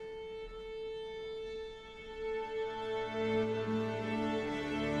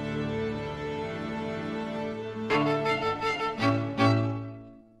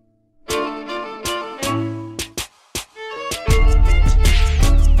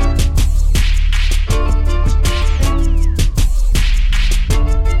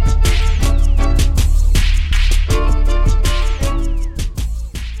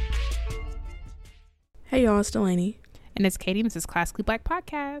Delaney, And it's Katie, and this is Classically Black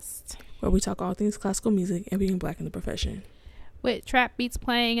Podcast, where we talk all things classical music and being black in the profession. with trap beats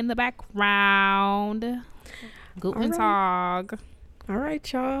playing in the background. Guten Tag. All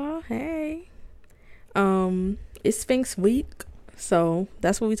right, y'all. Hey. It's Sphinx week, so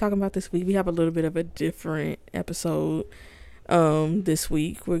that's what we're talking about this week. We have a little bit of a different episode. This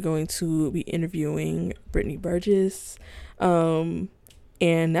week we're going to be interviewing Brittney Burgess. And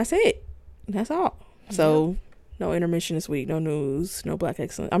that's it. That's all. So no intermission this week, no news, no black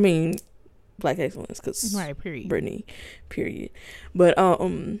excellence. I mean, black excellence, because Right, period. Brittney, period. But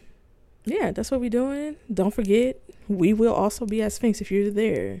yeah, that's what we're doing. Don't forget, we will also be at Sphinx if you're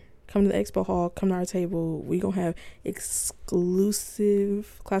there. Come to the expo hall, come to our table. We gonna have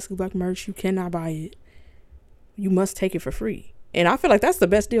exclusive classical black merch. You cannot buy it. You must take it for free. And I feel like that's the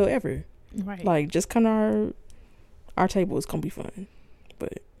best deal ever. Right. Like, just come to our table. It's gonna be fun.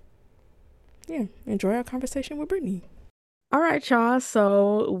 But yeah, enjoy our conversation with Brittney. All right, y'all.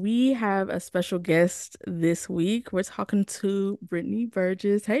 So we have a special guest this week. We're talking to Brittney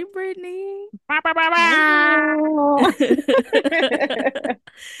Burgess. Hey, Brittney.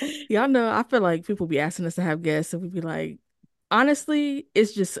 Y'all know, I feel like people be asking us to have guests, and we'd be like, honestly,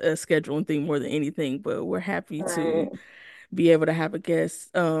 it's just a scheduling thing more than anything. But we're happy to be able to have a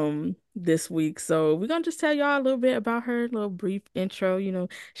guest this week. So we're gonna just tell y'all a little bit about her, a little brief intro. You know,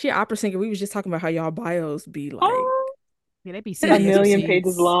 she an opera singer. We was just talking about how y'all bios be like. Yeah, they be A serious million receipts.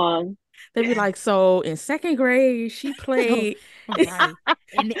 pages long. They'd be like, so in second grade, she played Right.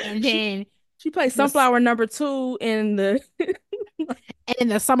 And then she played Sunflower #2 in the and in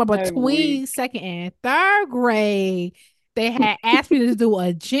the summer between second and third grade, they had asked me to do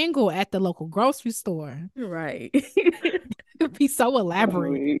a jingle at the local grocery store. right. It'd be so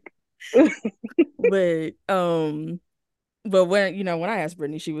elaborate. But when I asked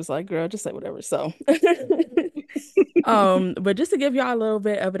Brittney, she was like, girl, just say whatever. So but just to give y'all a little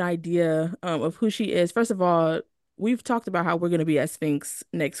bit of an idea of who she is. First of all, we've talked about how we're going to be at Sphinx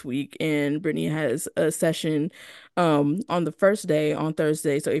next week, and Brittney has a session on the first day on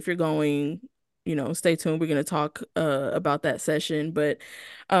Thursday. So if you're going, stay tuned. We're going to talk about that session. But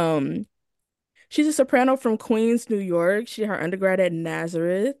she's a soprano from Queens, New York. She did her undergrad at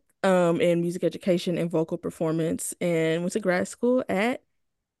Nazareth in music education and vocal performance, and went to grad school at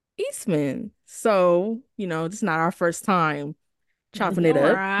Eastman. So, this is not our first time chopping it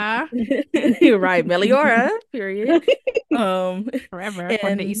up. You're right, Meliora, period. Forever,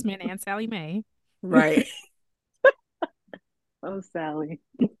 according to Eastman and Sally Mae. Right. Oh, Sally.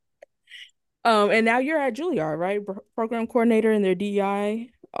 And now you're at Juilliard, right? Program coordinator in their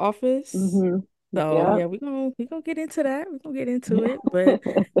DEI office. Mm-hmm. So yeah, we're gonna get into that. We're gonna get into it. But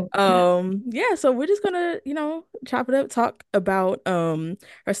yeah, so we're just gonna, chop it up, talk about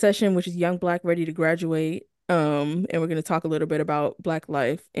our session, which is Young Black Ready to Graduate. And we're gonna talk a little bit about Black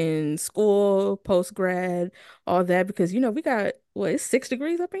life in school, post grad, all that, because we got it's 6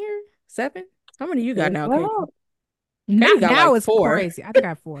 degrees up in here? 7? How many you got now, Katie? Now, got now like it's 4. crazy. I think I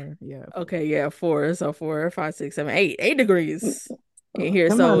have 4. Yeah. 4. Okay, yeah, 4. So 4, 5, 6, 7, 8. 8 degrees in here.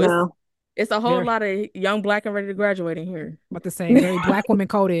 Come so on now. it's a whole lot of young Black and ready to graduate in here. About to say, very Black woman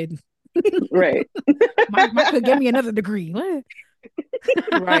coded. Right. Mike could give me another degree. What?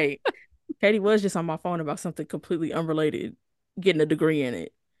 Right. Katie was just on my phone about something completely unrelated, getting a degree in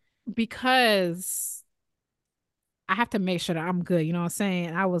it. Because I have to make sure that I'm good. You know what I'm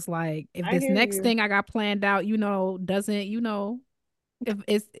saying? I was like, if this next thing I got planned out, doesn't,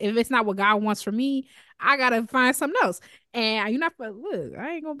 if it's not what God wants for me, I gotta find something else. And look,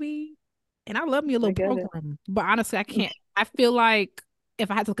 I ain't gonna be. And I love me a little program, but honestly, I can't. I feel like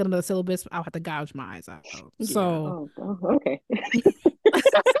if I had to look at another syllabus, I'll have to gouge my eyes out. So, okay.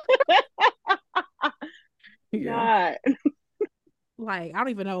 Yeah. Like, I don't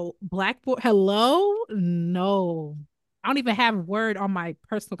even know Blackboard. Hello? No. I don't even have Word on my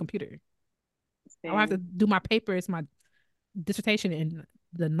personal computer. I'll have to do my papers, my dissertation in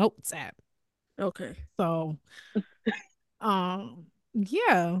the Notes app. Okay. So,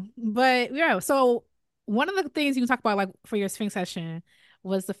 yeah. But yeah, so one of the things you can talk about, like, for your Sphinx session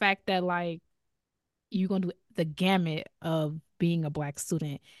was the fact that, like, you're gonna do the gamut of being a Black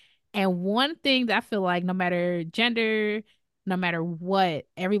student. And one thing that I feel like no matter gender, no matter what,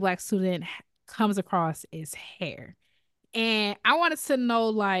 every Black student comes across is hair. And I wanted to know,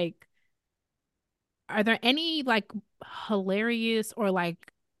 like, are there any, like, hilarious or,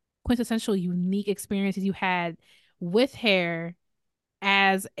 like, quintessential unique experiences you had with hair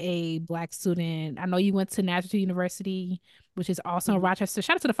as a Black student? I know you went to Nazareth University, which is also in Rochester.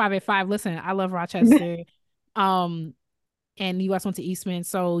 Shout out to the 585. Listen, I love Rochester. and you guys went to Eastman.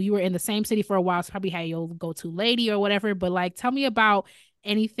 So you were in the same city for a while. So probably had your go-to lady or whatever. But like, tell me about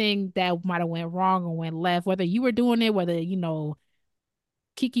anything that might have went wrong or went left, whether you were doing it, whether,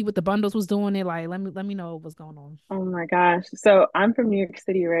 Kiki with the bundles was doing it. Like, let me know what's going on. Oh my gosh. So I'm from New York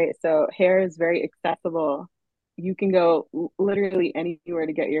City, right? So hair is very accessible. You can go literally anywhere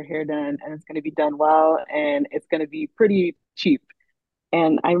to get your hair done, and it's going to be done well, and it's going to be pretty cheap.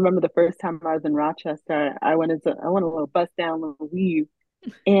 And I remember the first time I was in Rochester, I went a little bust down, little weave.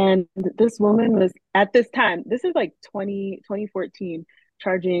 And this woman was at this time, this is like 2014,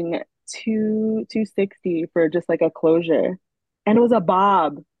 charging 260 for just like a closure. And it was a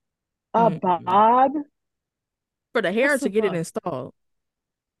bob. A Mm-mm. bob For the hair What's to the get it bug? installed.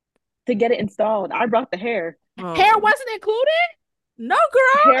 to get it installed. I brought the hair. Hair Oh wasn't included? no,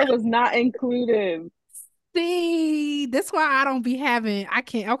 girl. Hair was not included. See, that's why I don't be having. I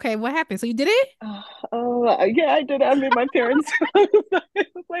can't. Okay, what happened? So you did it? Oh, yeah, I did. I made my parents. It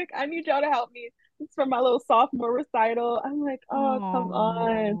was like, I need y'all to help me. It's for my little sophomore recital. I'm like, oh, come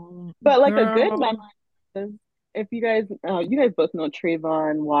on. Oh, But like a good girl. memory is if you guys both know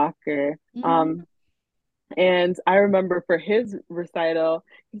Trayvon Walker. Mhm. And I remember for his recital,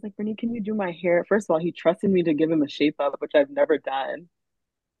 he's like, Brittney, can you do my hair? First of all, he trusted me to give him a shape up, which I've never done.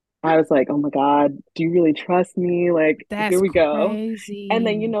 I was like, oh my God, do you really trust me? Like, here That's we go. And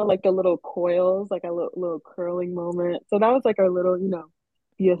then, crazy. like the little coils, like a little curling moment. So that was like our little,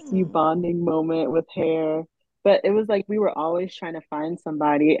 BSU Hmm. bonding moment with hair. But it was like we were always trying to find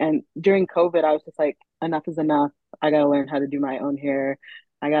somebody. And during COVID, I was just like, enough is enough. I gotta learn how to do my own hair.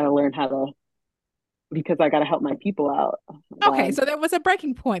 I gotta learn how to, because I gotta help my people out. Oh my Okay, God. so there was a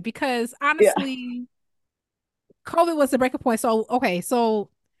breaking point because Yeah. honestly, COVID was the breaking point. So okay, so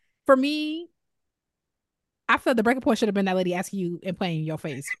for me, I feel the breaking point should have been that lady asking you and playing in your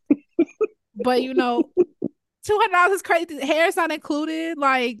face. But $200 is crazy. Hair's not included.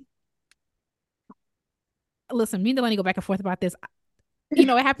 Like, listen, me and Delaney go back and forth about this. It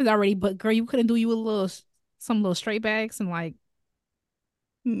happens already, but girl, you couldn't do you a little some little straight backs and like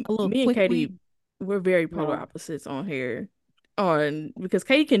a little Me and quick weave. Katie, we're very polar No. opposites on hair. On because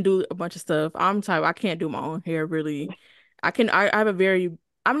Katie can do a bunch of stuff. I'm type I can't do my own hair really. I have a very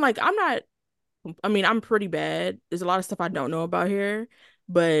I'm not I mean, I'm pretty bad. There's a lot of stuff I don't know about hair,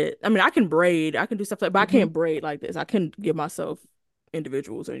 but I mean, I can braid. I can do stuff like, but I Hmm. can't braid like this. I couldn't give myself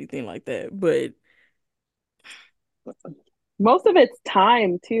individuals or anything like that. But Most of it's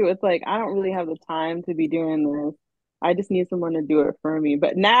time too. It's like I don't really have the time to be doing this. I just need someone to do it for me.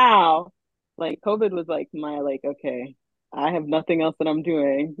 But now, like COVID was like my like, okay, I have nothing else that I'm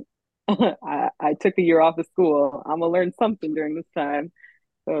doing. I took a year off of school. I'm gonna learn something during this time.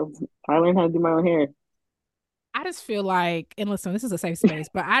 So I learned how to do my own hair. I just feel like, and listen, this is a safe space,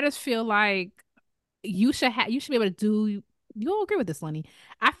 but I just feel like you should be able to do. You'll agree with this, Lenny.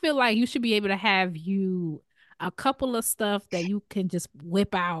 I feel like you should be able to have you a couple of stuff that you can just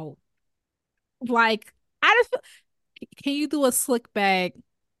whip out. Like I just feel, can you do a slick back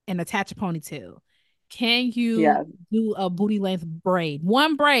and attach a ponytail? Can you Yeah, do a booty length braid?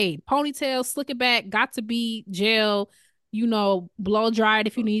 One braid, ponytail, slick it back, got to be gel, blow dry it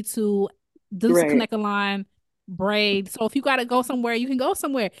if you need to, do some right. connect a line, braid. So if you got to go somewhere, you can go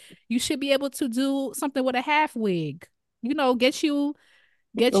somewhere. You should be able to do something with a half wig. Get you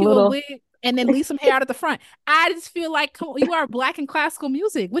A get you a little, wig and then leave some hair out at the front. I just feel like come on, you are black in classical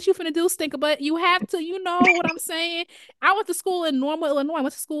music. What you finna do, Stinker? But you have to, you know what I'm saying? I went to school in Normal, Illinois. I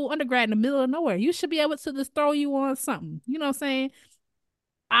went to school undergrad in the middle of nowhere. You should be able to just throw you on something. You know what I'm saying?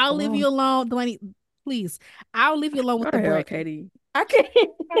 I'll leave well, you alone, Delaney. Please, I'll leave you alone go with the to hell, braid. Katie. I can't.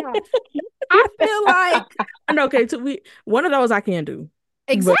 Yeah. I feel like I know, okay, so one of those I can do,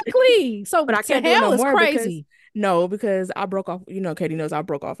 but exactly. So but I to can't do it no hell is more because crazy. no, because I broke off. Katie knows I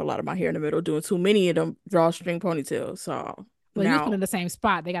broke off a lot of my hair in the middle doing too many of them drawstring ponytails. So But you was put now, in the same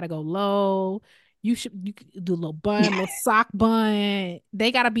spot. They gotta go low. You could do a little bun, little sock bun.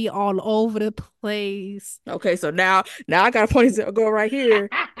 They gotta be all over the place. okay, so now I got a ponytail going right here.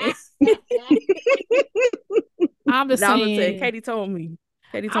 I'm just Now I'm gonna say saying. Katie I'm told me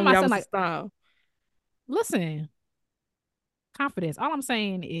not that saying was the like, style. listen, confidence. All I'm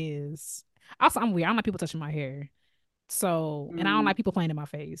saying is, also I'm weird. I don't like people touching my hair. So, and I don't mm, like people playing in my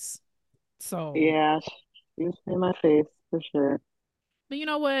face. So, yeah, she was in my face for sure. but you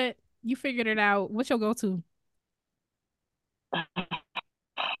know what? You figured it out. What's your go-to?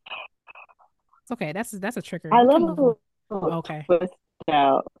 It's okay. That's a trigger. I We love can a move on. little Okay. twist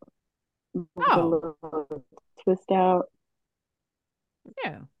out, like a Oh, little twist out.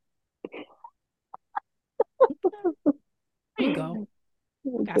 yeah. There you go.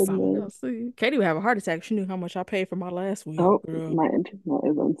 Oh, Got something. goodness. Y'all see, Katie would have a heart attack. She knew how much I paid for my last week, Oh, girl. my internet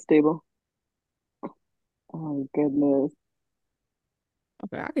is unstable. Oh, goodness.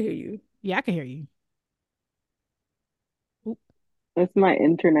 Okay, I can hear you. Yeah, I can hear you. Oop. It's my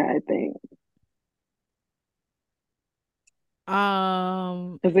internet, I think.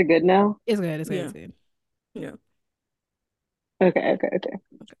 Is it good now? It's good. It's good. It's Yeah, good. yeah. Okay, okay, okay.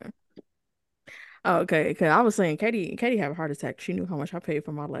 Okay. Oh, okay, because I was saying Katie had a heart attack. She knew how much I paid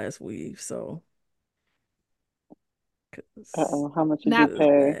for my last weave, so cause Uh-oh, how much did Now, you it was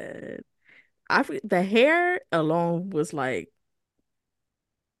pay? bad. The hair alone was like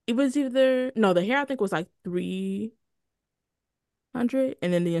it was either no, the hair I think was like 300,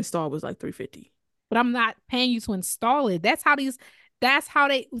 and then the install was like 350. but I'm not paying you to install it. That's how these. That's how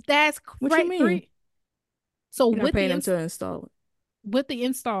they. That's What you right. mean? Three. So You're not paying them to install it? with the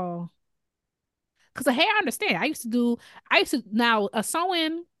install, because the hair, I understand. I used to do. I used to now a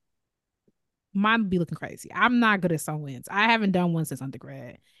sew-in. Mine be looking crazy. I'm not good at sew-ins. I haven't done one since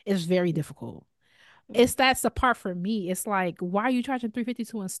undergrad. It's very difficult. That's the part for me. It's like, why are you charging 350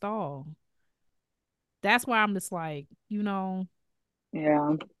 to install? That's why I'm just like,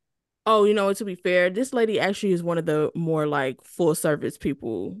 Yeah. Oh, you know what? To be fair, this lady actually is one of the more like full service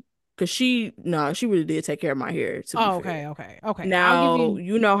people. Cause she really did take care of my hair, to be oh, fair. okay, okay, okay. I'll give Now, you.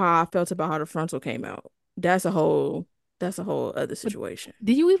 you know how I felt about how the frontal came out. That's a whole other But situation.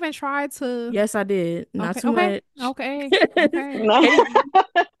 did you even try to? Yes, I did. Not Okay, too okay, much. okay, okay. Katie,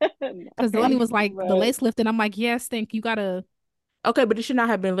 Because Not Delaney was too like the much. lace lifting. I'm like, yes, think you gotta. okay, but it should not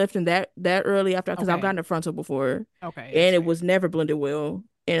have been lifting that early after because I've Okay, gotten a frontal before, okay, that's and it fair. was never blended well.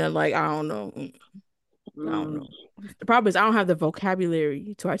 And like I don't know, I don't Mm, know. The problem is I don't have the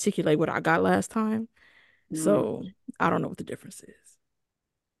vocabulary to articulate what I got last time, mm. so I don't know what the difference is.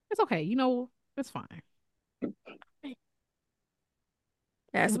 It's okay. It's fine.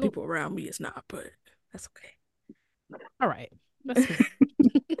 As the Well, people around me, it's not, but that's okay. all right, that's cool.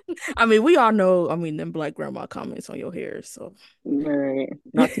 I mean, we all know. I mean, them black grandma comments on your hair, so. All right.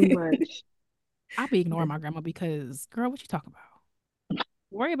 Not too much. I'll be ignoring my grandma because, girl, what you talking about?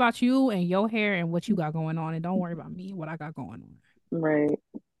 Worry about you and your hair and what you got going on, and don't worry about me and what I got going on. Right.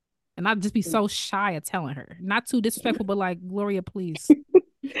 And I'd just be so shy of telling her. Not too disrespectful, but like, Gloria, please.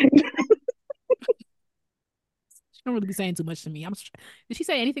 She don't really be saying too much to me. Did she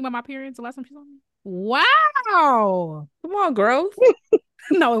say anything about my appearance the last time she saw me? Wow. Come on, growth.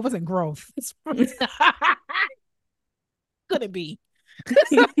 No, it wasn't growth. Could it be?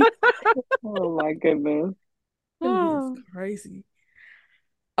 Oh my goodness. It's Oh. crazy.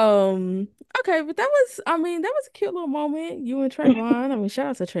 Um, okay, but I mean, that was a cute little moment. You and Trayvon. I mean, shout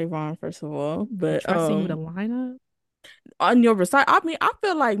out to Trayvon, first of all. Oh, But try seeing with a lineup. on your side, I mean, I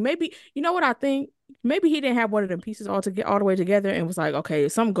feel like maybe you know what I think? Maybe he didn't have one of them pieces all the way together and was like, okay,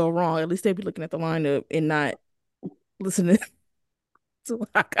 if something go wrong, at least they'd be looking at the lineup and not listening to what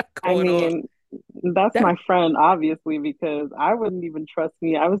I got I going on. mean, that's That my friend, obviously, because I wouldn't even trust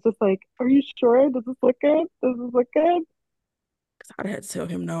me. I was just like, are you sure? Does this look good? Does this look good? because I'd have to tell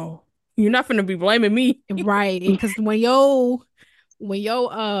him no. You're not gonna be blaming me. Right. Because when your when your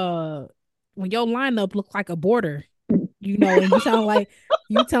lineup look like a border, and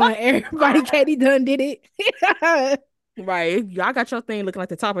you telling everybody Katie Dunn did it. Right. I got your thing looking like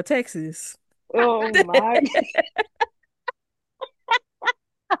the top of Texas. Oh my.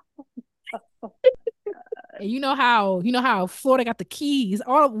 And you know how Florida got the keys.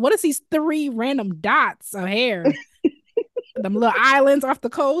 What is these three random dots of hair? Them little islands off the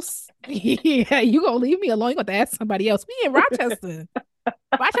coast. Yeah, you gonna leave me alone. You got to ask somebody else. We in Rochester.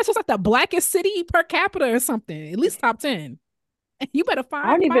 Rochester's like the blackest city per capita or something. At least top 10. You better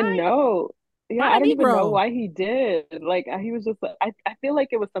I don't even know. Yeah, find I a don't even know Negro. why he did. Like he was just like I feel like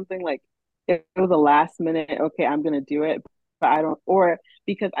it was something like it was a last minute, okay, I'm gonna do it. But I don't or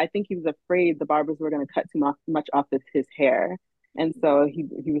because I think he was afraid the barbers were gonna cut much off of his hair. And so he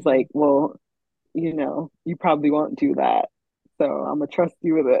was like, well, you probably won't do that. So I'm gonna trust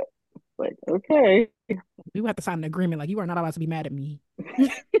you with it. Like, okay. We would have to sign an agreement. Like, you are not allowed to be mad at me.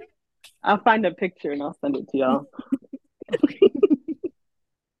 I'll find a picture and I'll send it to y'all. Okay.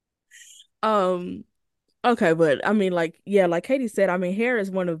 Um, okay, but I mean, like, yeah, like Katie said, I mean, hair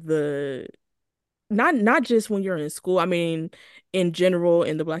is one of the not just when you're in school. I mean, in general,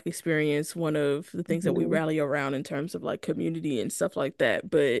 in the Black experience, one of the things that we Mhm. rally around in terms of like community and stuff like that.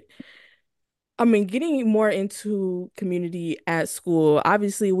 But I mean, getting more into community at school,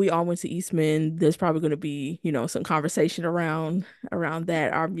 obviously we all went to Eastman. There's probably going to be, some conversation around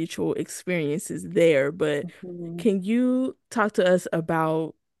that, our mutual experiences there. But Mhm. can you talk to us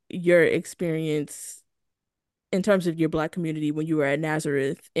about your experience in terms of your Black community when you were at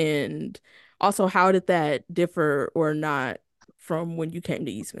Nazareth? And also, how did that differ or not from when you came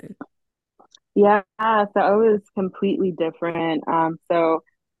to Eastman? Yeah, so it was completely different.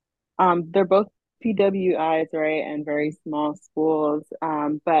 They're both PWIs, right, and very small schools.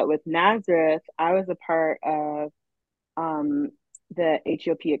 But with Nazareth, I was a part of um, the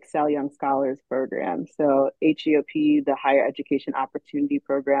HEOP Excel Young Scholars Program. So HEOP, the Higher Education Opportunity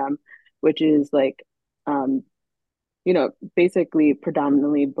Program, which is like, um, basically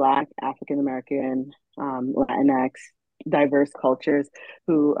predominantly Black, African American, Latinx, diverse cultures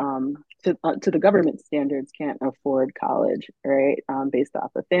who, to the government standards, can't afford college, right? Based off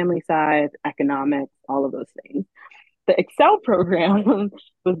of family size, economics, all of those things. The Excel program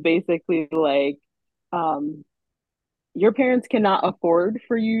was basically like, um, your parents cannot afford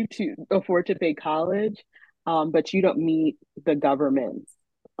to pay college, but you don't meet the government's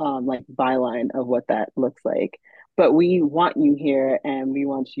like byline of what that looks like. But we want you here and we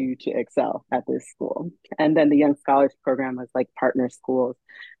want you to excel at this school. And then the Young Scholars Program was like partner schools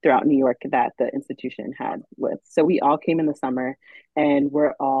throughout New York that the institution had with. So we all came in the summer and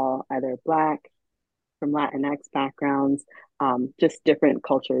we're all either Black, from Latinx backgrounds, just different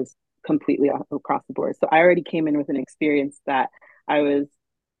cultures completely across the board. So I already came in with an experience that I was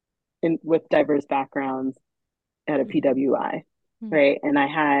in with diverse backgrounds at a PWI, Mm-hmm. right? And I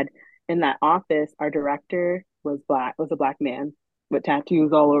had in that office, our director was a Black man with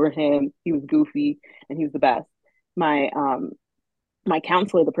tattoos all over him. He was goofy and he was the best. My my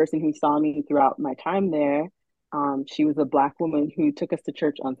counselor, the person who saw me throughout my time there, she was a Black woman who took us to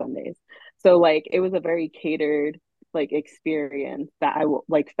church on Sundays. So like it was a very catered like experience that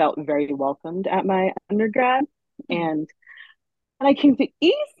like felt very welcomed at my undergrad. And and I came to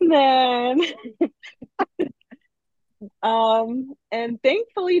Eastman. And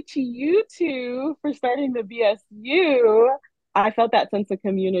thankfully to you two for starting the BSU, I felt that sense of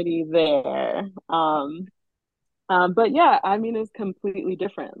community there. But yeah, I mean, it's completely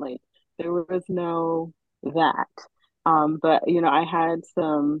different. Like there was no that. But I had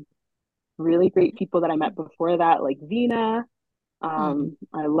some really great people that I met before that, like Vina. Mm-hmm.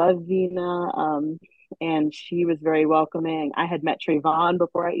 I love Vina. And she was very welcoming. I had met Trayvon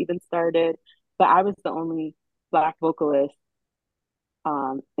before I even started, but I was the only Black vocalist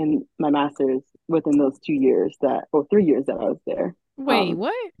in my master's within those 2 years or 3 years that I was there. Wait,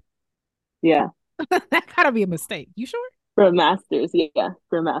 what? Yeah. That gotta be a mistake. You sure? For a master's, yeah,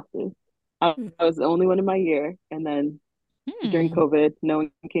 for a master's. Hmm. I was the only one in my year, and then during Hmm. COVID, no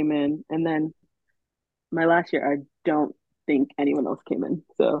one came in, and then my last year, I don't think anyone else came in.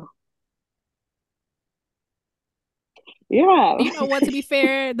 So yeah, You know what? To be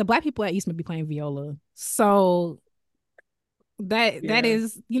fair, the Black people at Eastman be playing viola, so that Yeah.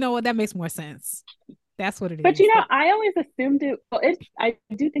 is, you know what? That makes more sense. That's what it but is. I always assumed it. Well, I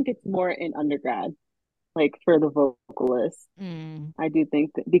do think it's more in undergrad, like for the vocalists. Mm. I do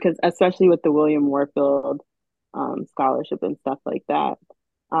think that because especially with the William Warfield scholarship and stuff like that.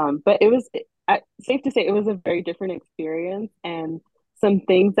 But it was safe to say it was a very different experience, and some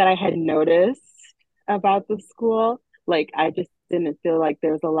things that I had noticed about the school, like I just didn't feel like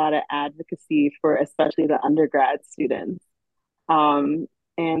there was a lot of advocacy for especially the undergrad students. Um,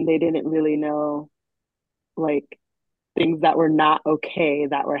 and they didn't really know like things that were not okay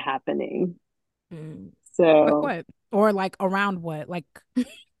that were happening. Mm. Like So what? Or like around what? Like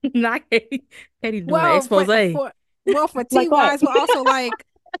Not Katie doing an well, expose. for T like what? wise, but also like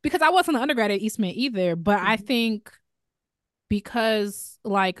because I wasn't an undergrad at Eastman either, but I think because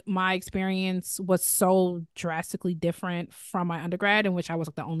like my experience was so drastically different from my undergrad, in which I was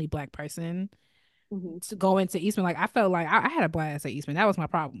like the only Black person Mhm. to go into Eastman. Like I felt like I had a blast at Eastman. That was my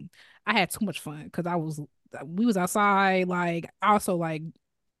problem. I had too much fun because we was outside. Like also like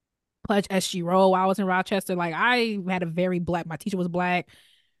Pledge SG Row while I was in Rochester. Like I had a very Black. My teacher was Black.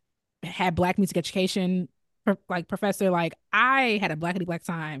 Had Black music education. Like professor, like I had a blackity black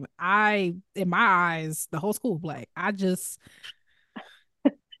time. In my eyes, the whole school was Black.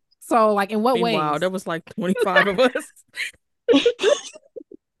 So like in what Meanwhile, ways? there was like 25 of us.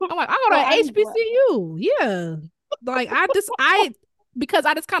 I'm like, I go Well, to I'm glad. HBCU. Yeah. Like because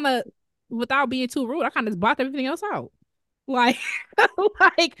I just kind of, without being too rude, I kind of blocked everything else out. Like,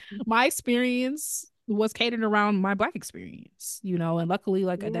 like my experience was catered around my Black experience, and luckily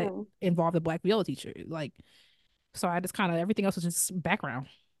like that Yeah. involved a Black viola teacher. Like, so I just kind of, everything else was just background,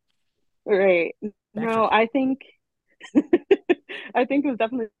 Right. No, backdrop. I think I think it was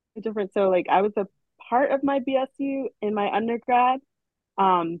definitely different. So like I was a part of my BSU in my undergrad,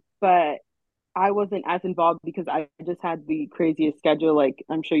 but I wasn't as involved because I just had the craziest schedule like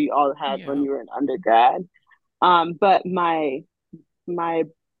I'm sure you all had when Yeah. you were in undergrad. But my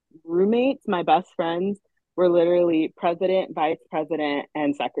roommates, my best friends, were literally president, vice president,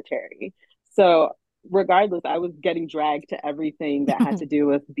 and secretary. So regardless, I was getting dragged to everything that had to do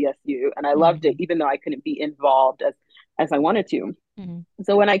with BSU, and I loved it, Mhm. even though I couldn't be involved as I wanted to. Mhm.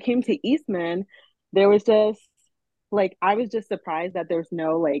 So when I came to Eastman, there was just like I was just surprised that there's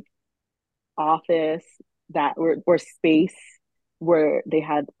no like office that or space where they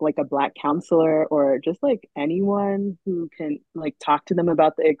had like a black counselor or just like anyone who can like talk to them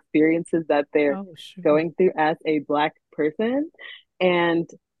about the experiences that they're Oh, shoot. going through as a black person. And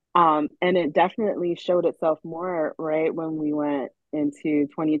it definitely showed itself more right when we went into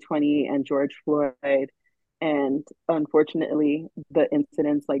 2020 and George Floyd and unfortunately the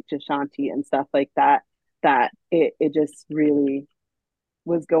incidents like Jashanti and stuff like that, that it just really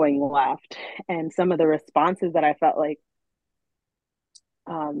was going left. And some of the responses that I felt like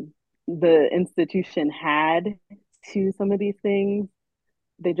the institution had to some of these things,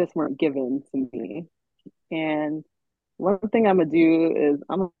 they just weren't given to me. And one thing I'm gonna do is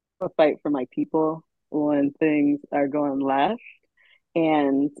I'm gonna fight for my people when things are going left.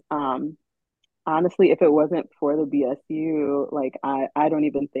 And honestly, if it wasn't for the BSU, like I don't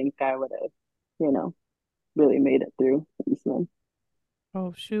even think I would have, you know, really made it through Eastman.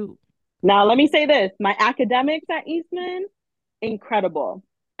 Oh, shoot. Now, let me say this: my academics at Eastman, incredible.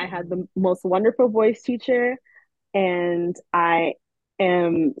 I had Mhm. the most wonderful voice teacher, and I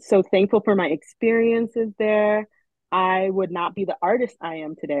am so thankful for my experiences there. I would not be the artist I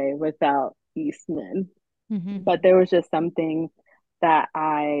am today without Eastman. Mhm. But there was just some things that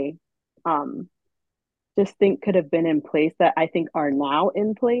I um, just think could have been in place that I think are now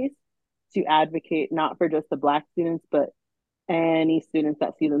in place to advocate not for just the Black students, but any students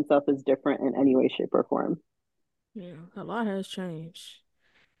that see themselves as different in any way, shape, or form. Yeah, a lot has changed.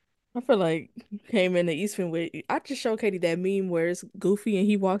 I feel like you came into Eastman with I just showed Katie that meme where it's Goofy and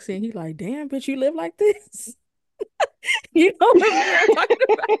he walks in, he like, damn, bitch, you live like this? You know what meme I'm talking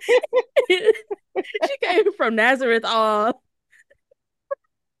about? She came from Nazareth, all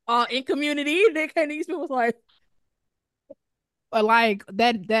in community, and then came to Eastman was like, But like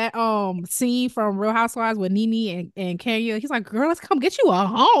that scene from Real Housewives with Nene and Kenya, he's like, "Girl, let's come get you a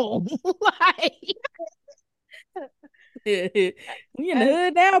home." Like, yeah, we in the And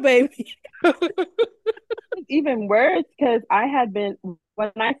hood now, baby. even worse because I had been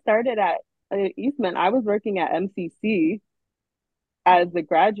when I started at Eastman, I was working at MCC as a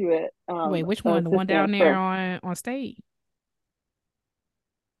graduate wait, which one? The one down assistant there for on state?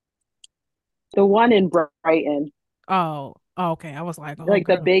 the one in Brighton, Oh, okay. I was like, oh, like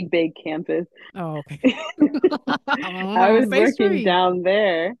the girl. big campus. Oh, okay. I On was State working Street. down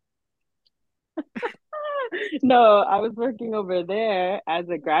there. No, I was working over there as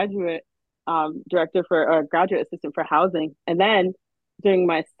a graduate director for or graduate assistant for housing. And then during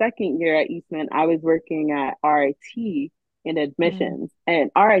my second year at Eastman, I was working at RIT in Mm. admissions.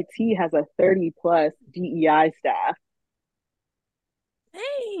 And RIT has a 30 plus DEI staff.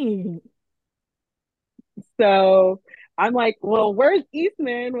 Dang. So I'm like, well, where's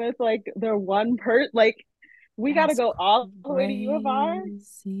Eastman with like their one like we gotta That's go all the way to U of R.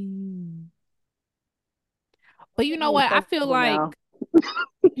 crazy. But you I'm know what? I feel accessible now. like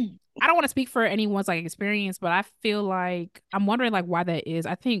I don't want to speak for anyone's like experience, but I feel like I'm wondering like why that is.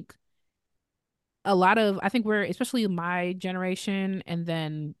 I think we're especially my generation and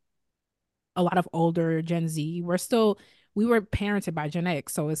then a lot of older Gen Z, we were parented by Gen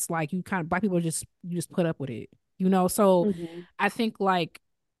X. So it's like you kind of black people just you just put up with it, you know? So Mm-hmm. I think like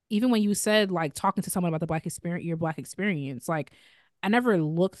even when you said like talking to someone about the black experience, your black experience, like I never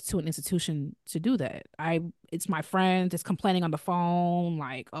looked to an institution to do that. It's my friend just complaining on the phone,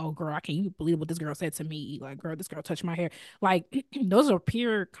 like, oh girl, I can't you believe what this girl said to me? Like, girl, this girl touched my hair. Like those are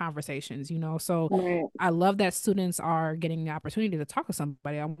peer conversations, you know. So Right. I love that students are getting the opportunity to talk to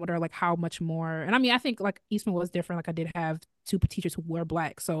somebody. I wonder like how much more, and I mean, I think like Eastman was different. Like I did have two teachers who were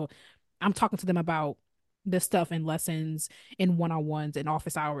black. So I'm talking to them about this stuff in lessons, in one-on-ones, in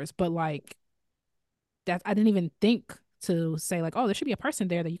office hours. But like that, I didn't even think to say like, oh, there should be a person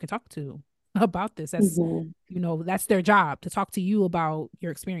there that you can talk to about this. Mm-hmm. That's their job to talk to you about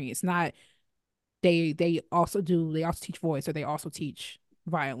your experience. Not they also teach voice or they also teach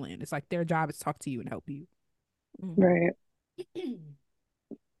violin. It's like their job is to talk to you and help you. Mhm. Right.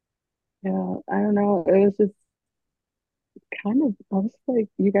 Yeah. I don't know. It was just kind of I was like,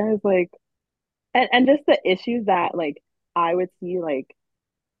 you guys like and just the issues that like I would see like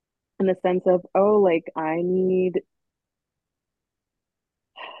in the sense of, oh, like I need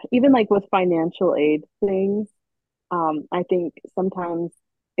even like with financial aid things, I think sometimes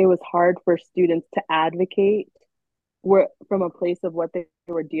it was hard for students to advocate were from a place of what they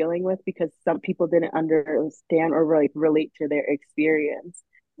were dealing with because some people didn't understand or like relate to their experience.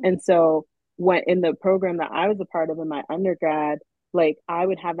 And so when in the program that I was a part of in my undergrad, like I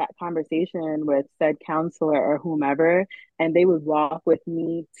would have that conversation with said counselor or whomever, and they would walk with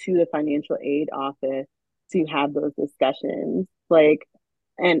me to the financial aid office to have those discussions. Like,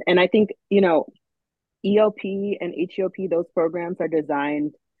 and I think, ELP and HELP, those programs are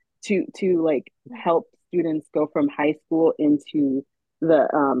designed to like help students go from high school into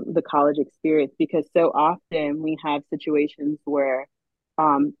the college experience because so often we have situations where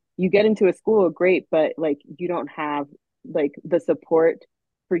you get into a school great, but like you don't have like the support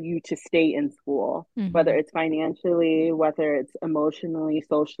for you to stay in school, whether Mm-hmm. it's financially, whether it's emotionally,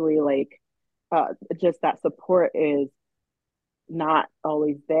 socially, like just that support is not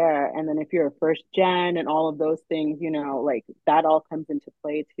always there. And then if you're a first gen and all of those things, like that all comes into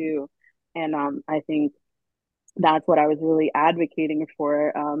play too. And I think that's what I was really advocating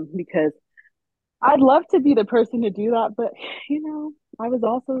for because I'd love to be the person to do that, but I was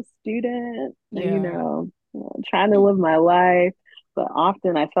also a student and Yeah. trying to live my life. But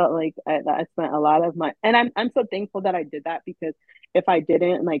often I felt like I spent a lot of my, and I'm so thankful that I did that because if I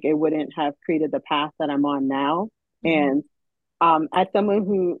didn't, like, it wouldn't have created the path that I'm on now. Mm-hmm. And as someone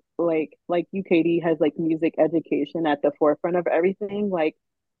who like you, Katie, has like music education at the forefront of everything, like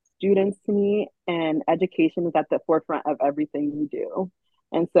students to me and education is at the forefront of everything you do.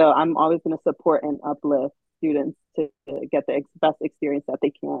 And so I'm always going to support and uplift students to get the best experience that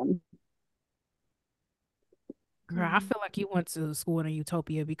they can. Girl, I feel like you went to school in a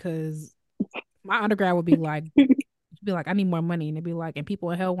utopia because my undergrad would be like, I need more money, and they'd be like, and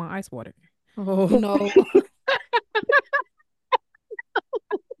people in hell want ice water. You Oh, know,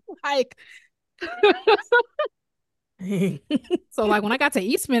 like so like when I got to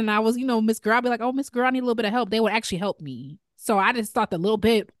Eastman and I was, Miss Girl, I'd be like, oh, Miss Girl, I need a little bit of help. They would actually help me. So I just thought the little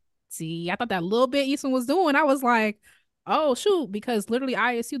bit, see, I thought that little bit Eastman was doing, I was like, oh shoot, because literally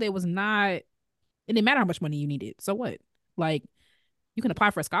ISU, they was not, it didn't matter how much money you needed. So what? Like you can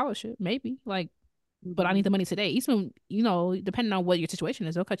apply for a scholarship, maybe. Like, but I need the money today. Eastman, depending on what your situation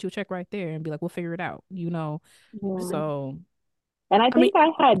is, they'll cut you a check right there and be like, we'll figure it out. Yeah. So And I I mean, think I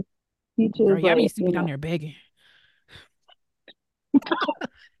had girl, teachers yeah, I like, used to be down there begging.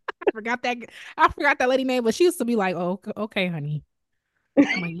 I forgot that I forgot that lady name, but she used to be like, "Oh, okay, honey."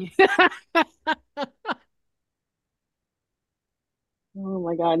 I'm like, yeah. oh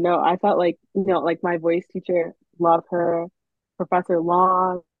my God, no, I felt like, like my voice teacher, love her, Professor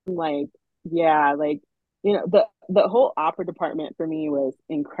Long, like, yeah, like, the whole opera department for me was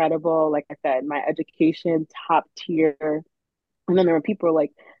incredible. Like I said, my education, top tier. And then there were people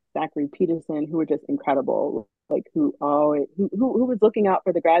like Zachary Peterson who were just incredible, like who always who was looking out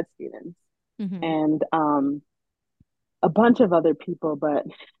for the grad students. hmm And a bunch of other people, but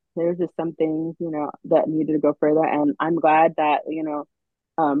there's just some things, that needed to go further. And I'm glad that,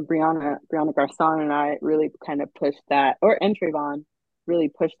 Brianna Garcon and I really kind of pushed that, and Trayvon really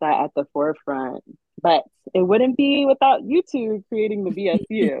pushed that at the forefront. But it wouldn't be without you two creating the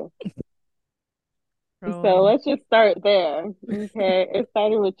BSU. So Oh, let's just start there. Okay. It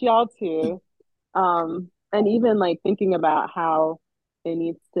started with y'all two. And even like thinking about how it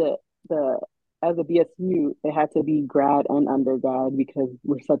needs to the as a BSU, it had to be grad and undergrad because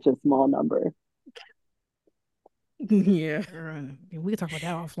we're such a small number. yeah. girl, we can talk about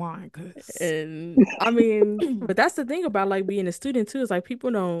that offline, cause And I mean, but that's the thing about like being a student too, is like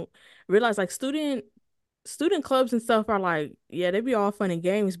people don't realize like student clubs and stuff are like, yeah, they be all fun and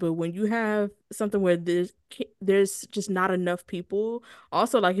games, but when you have something where there's just not enough people,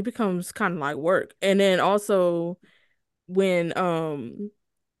 also like it becomes kind of like work. And then also when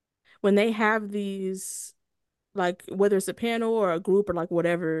when they have these, like whether it's a panel or a group or like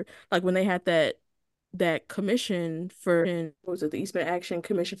whatever, like when they had that commission for, what was it, the Eastman Action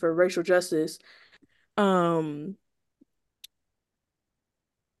Commission for Racial Justice. um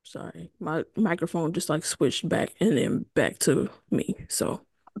Sorry, my microphone just like switched back and then back to me. So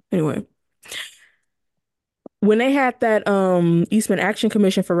anyway, when they had that Eastman Action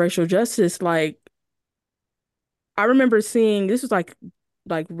Commission for Racial Justice, like I remember seeing, this was like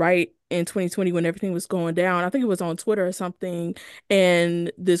right in 2020 when everything was going down. I think it was on Twitter or something.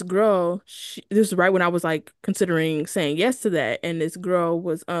 And this girl, this was right when I was like considering saying yes to that. And this girl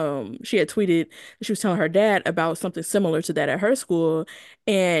was she had tweeted, she was telling her dad about something similar to that at her school.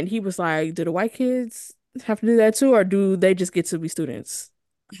 And he was like, do the white kids have to do that too, or do they just get to be students?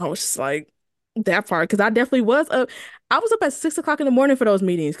 I was just like, that part, because I definitely was up. I was up at 6 o'clock in the morning for those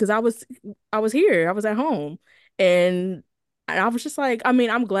meetings because I was here. I was at home. And And I was just like, I mean,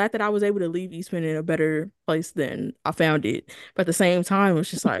 I'm glad that I was able to leave Eastman in a better place than I found it. But at the same time, it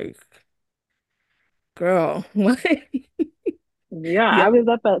was just like, girl, like, Yeah, yeah, I was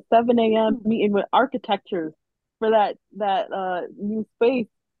up at 7 a.m. meeting with architecture for that new space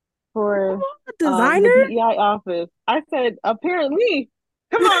come for on, the designer. DEI office. I said, apparently,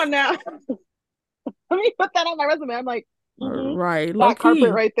 come on now. Let me put that on my resume. I'm like, Right, low that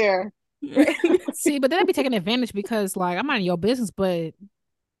carpet key. right there. Right. See, but then I'd be taking advantage because like I'm not in your business, but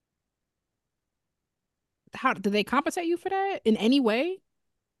how did they compensate you for that in any way?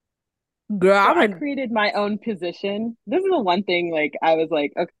 Girl, So I I went, created my own position. This is the one thing like I was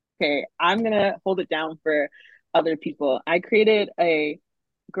like, okay, I'm gonna hold it down for other people. I created a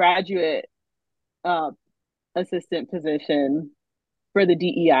graduate uh, assistant position for the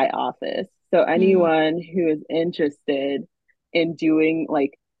DEI office. So Mm, anyone who is interested in doing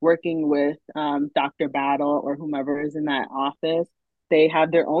like working with Dr. Battle or whomever is in that office, they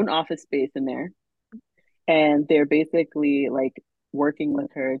have their own office space in there, and they're basically like working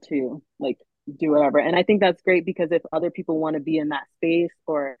with her to like do whatever. And I think that's great because if other people want to be in that space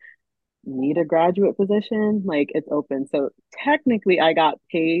or need a graduate position, like it's open. So technically, I got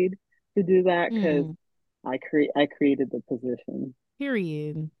paid to do that because mm, I created the position.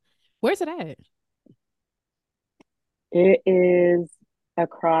 period. Where's it at? It is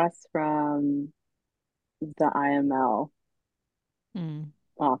across from the IML Mm,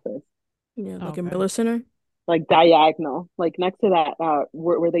 office, yeah, like in okay. Miller Center. like diagonal, like next to that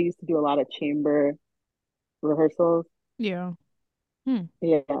where they used to do a lot of chamber rehearsals. Yeah. Hmm.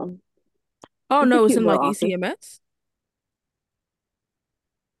 Yeah, Oh it's a no, it's cute in little like office. ECMS,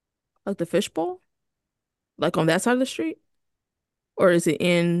 like the fishbowl, like on that side of the street, or is it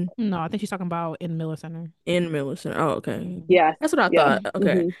No, I think she's talking about in Miller Center. in Miller Center? Oh, okay, Mhm. Yes, that's what I yes. thought.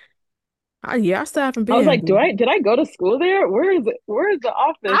 Okay, Hmm. yeah, I still haven't I was been. like, did I go to school there? Where is it? Where is the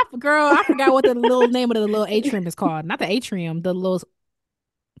office? Girl, I forgot what the little name of the little atrium is called. Not the atrium, the little,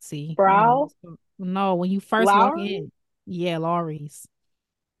 see, you know what Brow it's called. No, when you first walk Lowry? in. Yeah, Laurie's.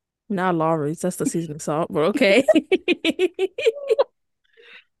 Not Lawry's. That's the seasoning salt, but okay.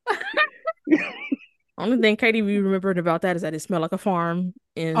 Only thing Katie be remembered about that is that it smelled like a farm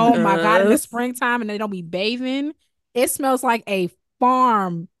in Oh my God, in the springtime and they don't be bathing. It smells like a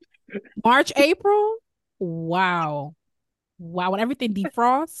farm. March, April. Wow. Wow. When everything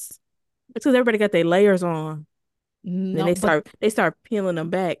defrosts. it's because everybody got their layers on. Then No, they start peeling them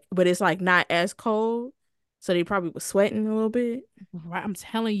back, but it's like not as cold. So they probably was sweating a little bit. right, I'm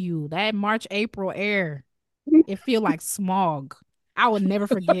telling you, that March, April air, it feel like smog. I will never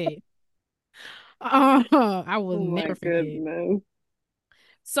forget. I will Oh my never forget. goodness.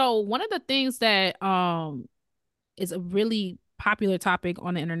 So one of the things that is a really popular topic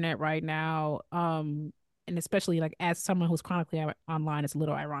on the internet right now, and especially like as someone who's chronically online, it's a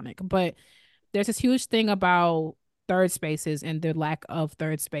little ironic, but there's this huge thing about third spaces and the lack of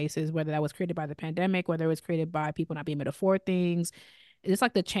third spaces, whether that was created by the pandemic, whether it was created by people not being able to afford things. It's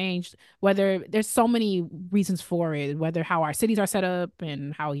like the change, whether there's so many reasons for it, whether how our cities are set up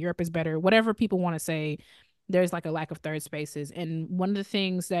and how Europe is better, whatever people want to say, there's like a lack of third spaces. And one of the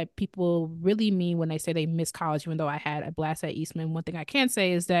things that people really mean when they say they miss college, even though I had a blast at Eastman, one thing I can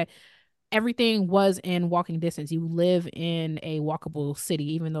say is that everything was in walking distance. You live in a walkable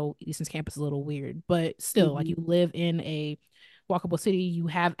city, even though Easton's campus is a little weird, but still, like Hmm. you live in a walkable city. You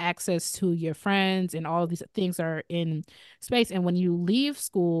have access to your friends, and all of these things are in space. And when you leave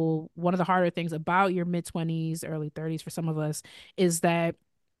school, one of the harder things about your mid 20s, early 30s for some of us is that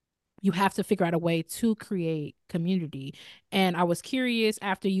you have to figure out a way to create community. And I was curious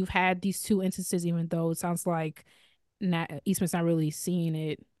after you've had these two instances, even though it sounds like Eastman's not really seeing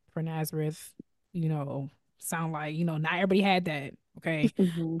it for Nazareth, you know, sound like, not everybody had that. Okay.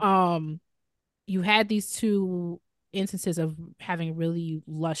 Hmm. Um, you had these two instances of having really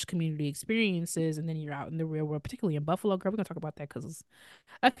lush community experiences, and then you're out in the real world, particularly in Buffalo. Girl, we're gonna talk about that because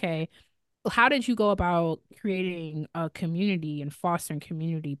okay. How did you go about creating a community and fostering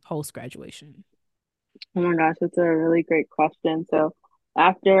community post graduation? Oh my gosh, that's a really great question. So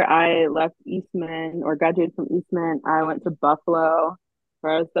after I left Eastman or graduated from Eastman, I went to Buffalo,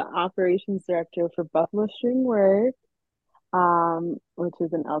 where I was the operations director for Buffalo String Work, which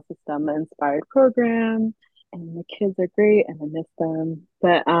is an El Sistema inspired program. And the kids are great and I miss them.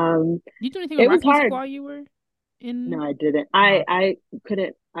 But Did you do anything with it was rock music hard. while you were in? No, I didn't. Oh, okay. I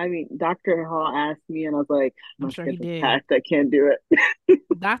couldn't. I mean, Dr. Hall asked me, and I was like, I'm my sure he schedule's did. packed. I can't do it.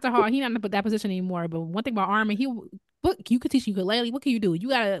 Dr. Hall, he not in that position anymore. But one thing about Armin, what you could teach ukulele. What can you do?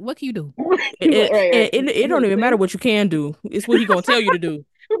 What can you do? It, Right, it, right. it, it Can don't you even matter sing? what you can do. It's what he gonna tell you to do.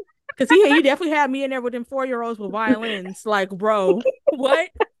 Cause he definitely had me in there with them 4-year-olds with violins. Like, bro, what?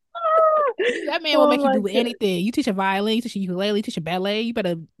 That man will Oh make you my do God. anything. You teach a violin, you teach a ukulele, you teach a ballet. You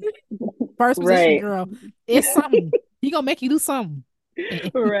better first position, Right. girl. It's something. He gonna make you do something.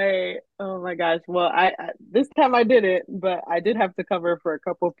 Right. Oh my gosh. Well, I this time I did it, but I did have to cover for a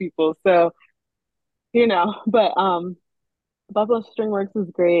couple of people. So, but Buffalo String Works was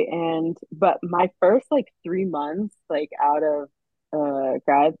great, and but my first like 3 months like out of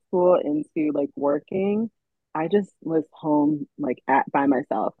grad school into like working, I just was home like at by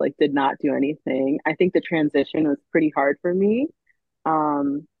myself, like did not do anything. I think the transition was pretty hard for me.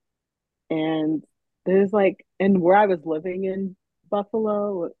 Um and there's like and where I was living in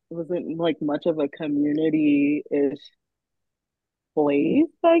Buffalo wasn't like much of a community-ish place,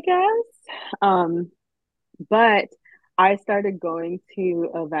 I guess. But I started going to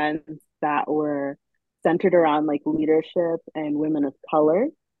events that were centered around like leadership and women of color.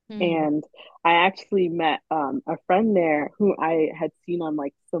 Mm. And I actually met a friend there who I had seen on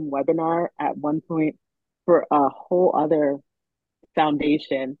like some webinar at one point for a whole other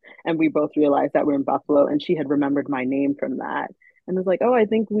foundation. And we both realized that we're in Buffalo, and she had remembered my name from that. And was like, oh, I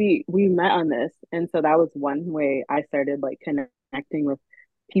think we met on this. And so that was one way I started like connecting with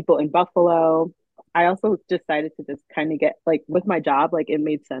people in Buffalo. I also decided to just kind of get like with my job, like it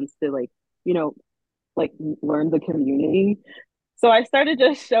made sense to like, you know, like learn the community. So I started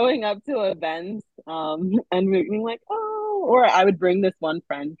just showing up to events and being like, oh, or I would bring this one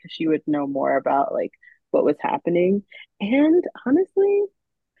friend because she would know more about like what was happening. And honestly,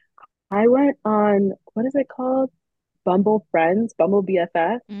 I went on what is it called? Bumble Friends, Bumble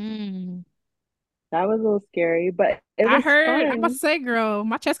BFF. Mm. That was a little scary, but it I was heard. I'm about to fun. say, girl,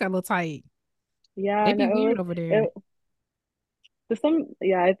 my chest got a little tight. Yeah, They be no, weird over there.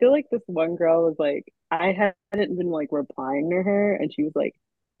 yeah, I feel like this one girl was like, I hadn't been like replying to her, and she was like,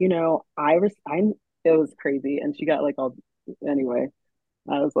 it was crazy, and she got like all, anyway,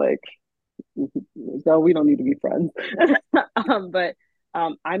 I was like, so we don't need to be friends. But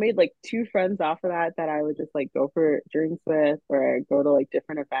I made like two friends off of that I would just like go for drinks with or go to like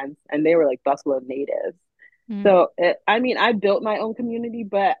different events, and they were like Buffalo natives. Mm. So I mean, I built my own community,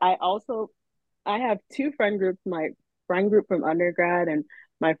 but I have two friend groups, my friend group from undergrad and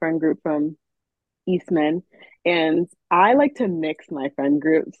my friend group from Eastman. And I like to mix my friend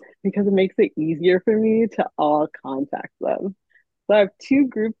groups because it makes it easier for me to all contact them. So I have two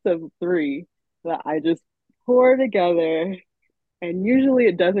groups of three that I just pour together, and usually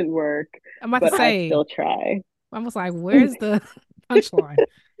it doesn't work, I'm about to but I say. still try. I was like, where's the punchline?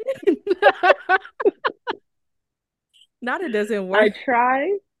 Not it doesn't I work.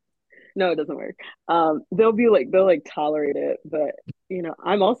 try. No, it doesn't work. They'll like tolerate it, but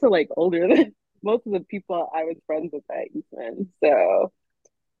I'm also like older than most of the people I was friends with at Eastman. So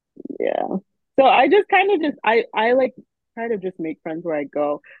yeah. So I just kind of just I like try to just make friends where I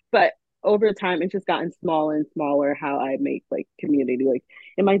go. But over time it's just gotten smaller and smaller how I make like community. Like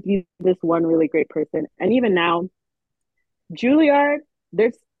it might be this one really great person. And even now, Juilliard,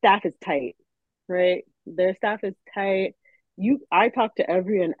 their staff is tight, right? Their staff is tight. I talk to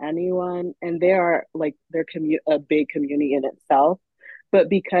every and anyone, and they are like a big community in itself. But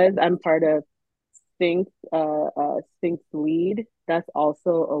because I'm part of Sphinx lead, that's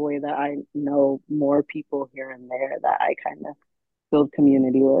also a way that I know more people here and there that I kind of build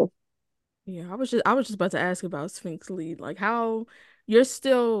community with. Yeah, I was just about to ask about Sphinx Lead. Like how you're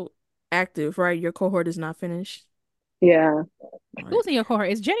still active, right? Your cohort is not finished. Yeah. Right. Who's in your cohort?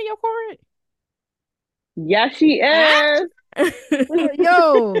 Is Jenny your cohort? Yeah, she Ah, is.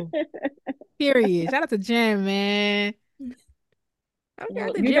 yo, period. Shout out to Jen, man. Okay, I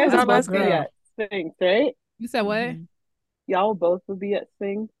Well, think you Jim guys was That's will our my both last be girl. girl. at Sphinx, right? You said what? Hmm. Y'all both will be at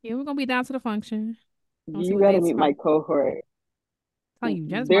Sphinx. Yeah, we're gonna be down to the function. Let's see You what got they to meet my talk. cohort. Tell you,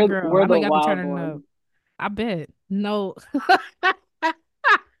 Jen's my girl. We're I know the y'all be wild turning up. ones. I bet. No.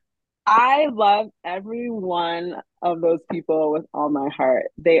 I love every one of those people with all my heart.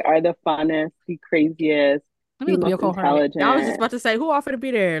 They are the funnest, the craziest, Let me the look up your most cohort. I was just intelligent. about to say who offered to be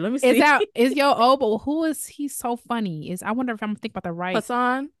there. Let me Is see. that is your oh, but who is he so funny? Is I wonder if I'm thinking about the right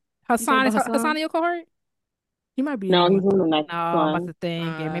Hassan. You think Hassan. about Is Hassan Hassan? in your cohort? He might be in No, he's one. in the next No, I'm about one. to think.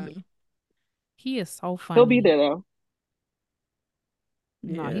 Yeah, Uh, maybe he is so He'll be funny. there though.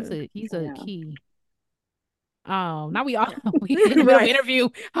 No, he's yeah. a Yeah. key. Now we all we in the middle of Right. interview.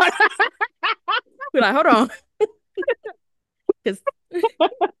 We're like, hold on. 'Cause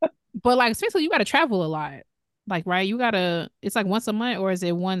But like seriously, you gotta travel a lot. Like, right? You gotta it's like once a month or is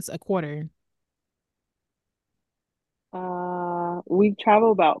it once a quarter? We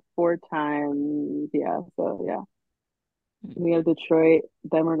travel about 4 times. Yeah. So yeah. We have Detroit,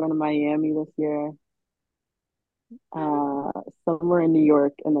 then we're going to Miami this year, Okay. somewhere in New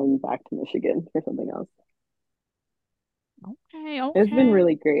York, and then back to Michigan for something else. Okay. It's been Okay.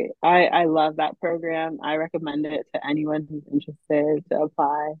 really great. I love that program. I recommend it to anyone who's interested to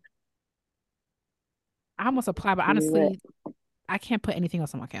apply. I almost apply, but Do it. honestly, I can't put anything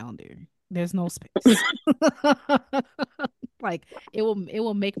else on my calendar. There's no space. Like it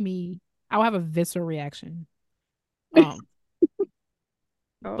will make me I'll have a visceral reaction. Um,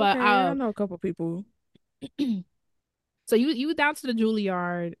 but Okay, yeah, I know a couple people. so you down to the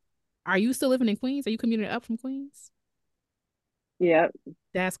Juilliard. Are you still living in Queens? Are you commuting up from Queens? Yeah,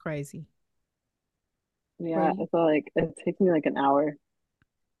 That's crazy. yeah. Wait, It's like it takes me like an hour.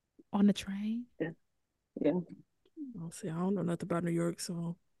 on the train? Yeah, yeah. I'll see. I don't know nothing about New York,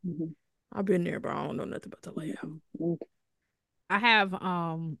 so Mhm, I've been there, but I don't know nothing about the layout. mhm. I have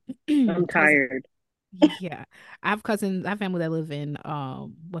I'm cousin. tired. Yeah, I have cousins. I have family that live in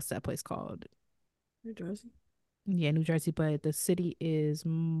what's that place called? New Jersey. Yeah, New Jersey, but the city is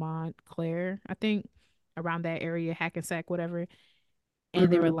Montclair, I think, around that area, Hackensack, whatever.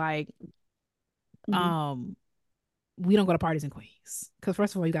 And they were Hmm. like, Hmm. um, we don't go to parties in Queens because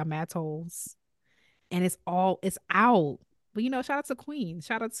first of all, you got mad tolls, and it's out. But shout out to Queens,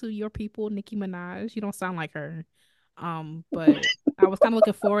 shout out to your people, Nicki Minaj. You don't sound like her, but I was kind of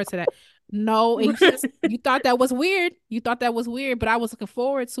looking forward to that. No, it's just you thought that was weird. You thought that was weird, but I was looking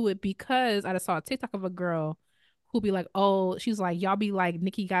forward to it because I just saw a TikTok of a girl who be like, "Oh, she's like, y'all be like,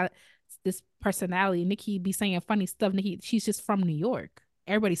 Nicki got this personality. Nicki be saying funny stuff. Nicki, she's just from New York.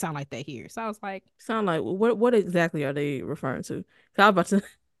 Everybody sound like that here." So Sound like what exactly are they referring to? 'Cause I was about to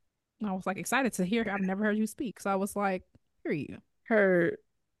I was like excited to hear. I've never heard you speak, so I was like, "Hear you." her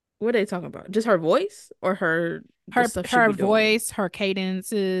what are they talking about? Just her voice or her the Her stuff she her be doing? voice, her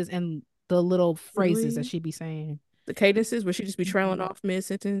cadences, and the little phrases that Really? she be saying. The cadences where she just be trailing Mhm. off mid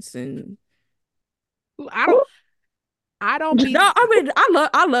sentence and I don't. I don't be. no, I mean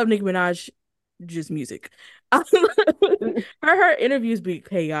I love Nicki Minaj just music. Her interviews be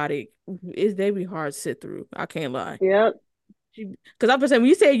chaotic. They be hard to sit through. I can't lie. Yep. Because I was saying when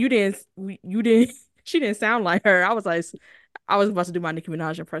you said you didn't she didn't sound like her. I was about to do my Nicki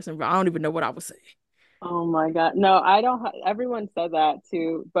Minaj impression, but I don't even know what I was saying. Oh my God. No, I don't everyone said that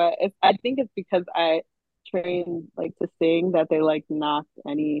too, but I think it's because I trained like to sing that they like knocked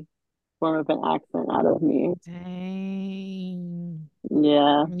any form of an accent out of me. Dang.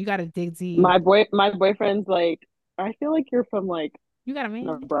 Yeah. You gotta dig deep. My boyfriend's like, I feel like you're from like You got a man.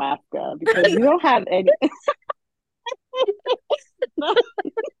 Nebraska because you don't have any.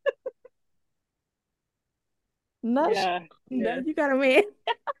 Nush. Yeah, No, yeah. you got a man.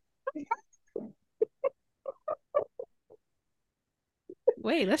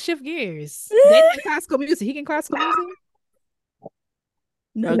 Wait, let's shift gears. Dating in classical music. He can classical music.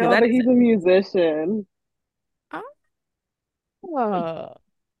 No, because No, that but is he's a musician. oh.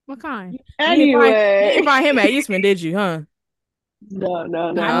 What kind? You Anyway, didn't find him at Eastman, did you, huh? no,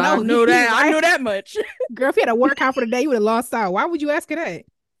 no, I no. I know. knew that. I Why, knew that much. girl? If he had a work out for the day, you would have lost out. Why would you ask her that?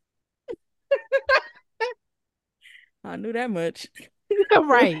 I knew that much.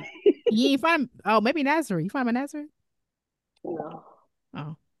 Right. You ain't find him. Oh, maybe Nazareth. You find him at Nazareth? No,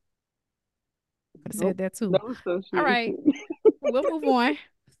 Oh, could have said nope. that too. No All right. association. We'll move on.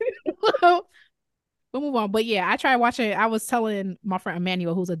 We'll move on. But yeah, I tried watching. I was telling my friend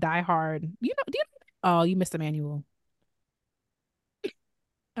Emmanuel, who's a diehard. Do you Oh, you missed Emmanuel.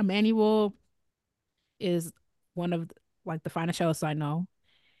 Emmanuel is one of like the finest shows I know,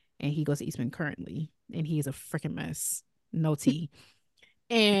 and he goes to Eastman currently, and he is a freaking mess. No tea.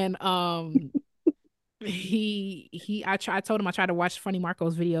 And I told him I tried to watch Funny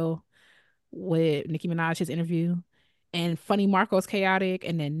Marco's video with Nicki Minaj, his interview. And Funny Marco's chaotic,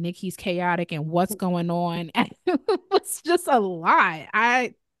 and then Nicki's chaotic, and what's going on? And it was just a lot.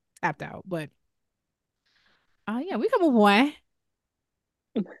 I tapped out, but yeah, we can move on.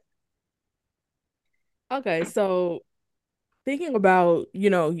 Okay, so thinking about,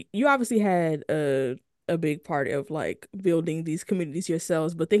 you obviously had a big part of like building these communities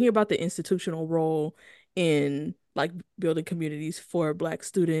yourselves, but thinking about the institutional role in like building communities for Black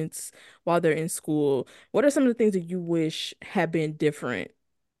students while they're in school, what are some of the things that you wish had been different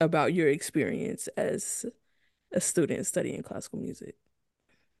about your experience as a student studying classical music?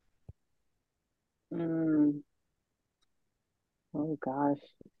 Mm, oh gosh,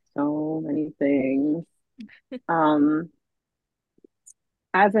 so many things. Um,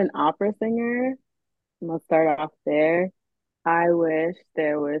 as an opera singer, let's start off there. I wish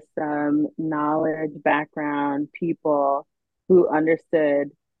there was some knowledge, background, people who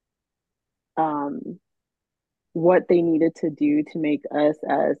understood um what they needed to do to make us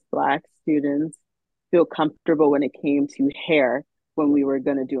as Black students feel comfortable when it came to hair when we were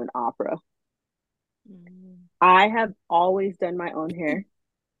going to do an opera. Mm. I have always done my own hair,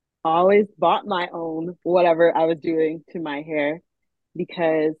 always bought my own whatever I was doing to my hair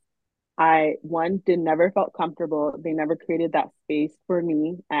because I one did never felt comfortable. They never created that space for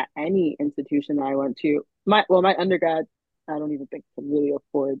me at any institution that I went to. My undergrad, I don't even think I could really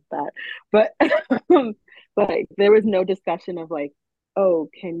afford that. But but like, there was no discussion of like, oh,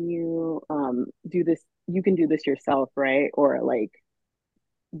 can you do this? You can do this yourself, right? Or like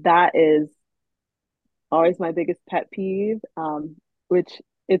that is always my biggest pet peeve. Which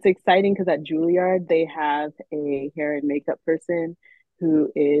it's exciting because at Juilliard they have a hair and makeup person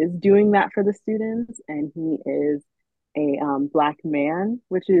who is doing that for the students, and he is a Black man,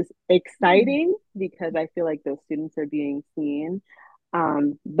 which is Mm. exciting because I feel like those students are being seen.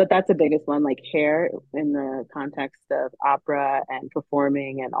 But that's the biggest one, like hair in the context of opera and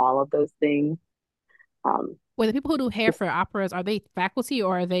performing and all of those things. Um, Wait, the people who do hair just for operas, are they faculty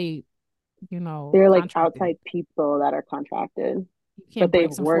or are they, they're like contracted? outside people that are contracted, You but can't they've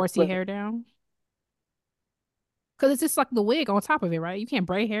braid some worked 4C with. hair down? Because it's just like the wig on top of it, right? You can't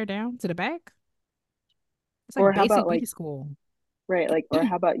braid hair down to the back. It's Or like how basic about beauty like, school. right, like, or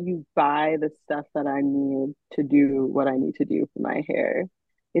how about you buy the stuff that I need to do what I need to do for my hair?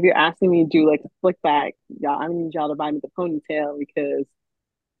 If you're asking me to do like a slick back, y'all, I need y'all to buy me the ponytail because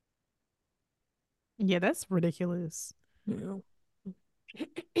Yeah, that's ridiculous. Yeah.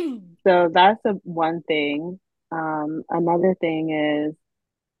 so that's a one thing. Another thing is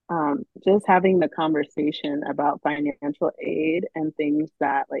just having the conversation about financial aid and things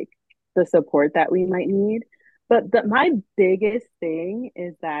that like the support that we might need. But my biggest thing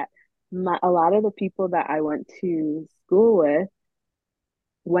is that a lot of the people that I went to school with,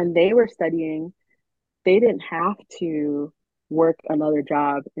 when they were studying, they didn't have to work another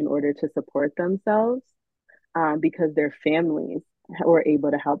job in order to support themselves because their families were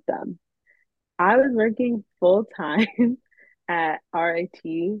able to help them. I was working full time at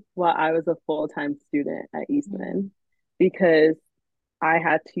RIT while I was a full time student at Mm. Eastman because I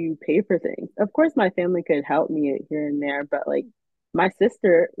had to pay for things. Of course, my family could help me here and there, but like my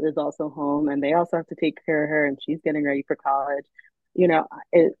sister is also home and they also have to take care of her and she's getting ready for college.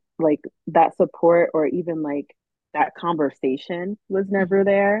 It like that support or even like that conversation was never Mhm.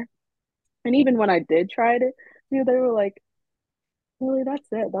 there. And even when I did try to they were like, really, that's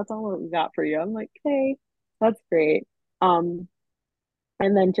it. That's all we got for you. I'm like, hey, that's great. Um,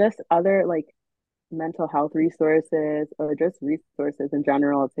 and then just other like mental health resources or just resources in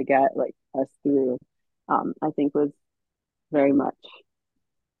general to get like us through, I think was very much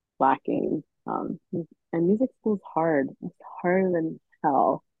lacking. And music school's hard. It's harder than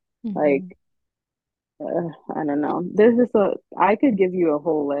hell. Like, Mhm. I don't know. I could give you a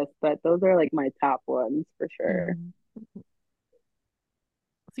whole list, but those are like my top ones for sure. Mhm.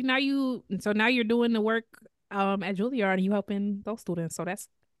 See, now you're doing the work at Juilliard and you helping those students. So that's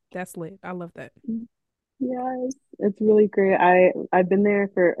lit. I love that. Yes, it's really great. I've been there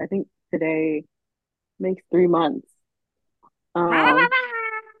for I think today makes 3 months. Um,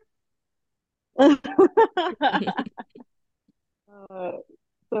 uh,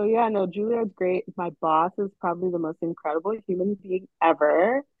 so yeah, no, Juilliard's great. My boss is probably the most incredible human being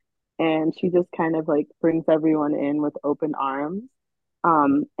ever, and she just kind of like brings everyone in with open arms.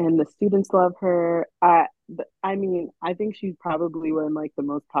 And the students love her. I mean, I think she's probably one like the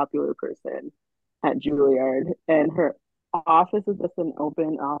most popular person at Juilliard, and her office is just an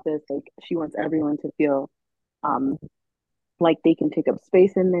open office. Like she wants everyone to feel um like they can take up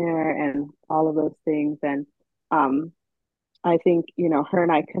space in there and all of those things. And um, I think her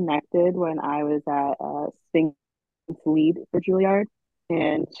and I connected when I was at Sphinx Lead for Juilliard,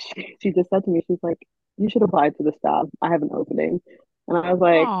 and she just said to me, she's like, "You should apply to this job. I have an opening." And I was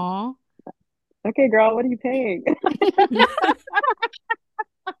like, Aw. "Okay, girl, what are you paying?"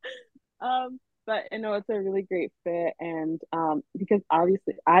 But it's a really great fit, and because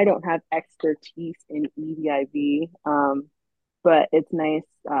obviously I don't have expertise in EDIV, but it's nice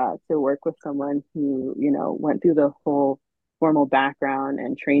to work with someone who went through the whole formal background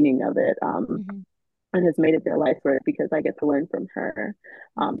and training of it, Mhm. and has made it their life work because I get to learn from her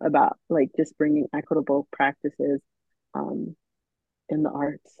about like just bringing equitable practices um, in the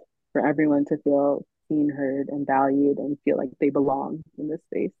arts for everyone to feel seen, heard, and valued, and feel like they belong in this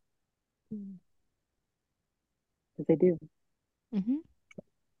space because they do. Mhm.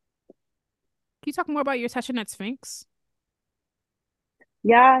 Can you talk more about your session at Sphinx?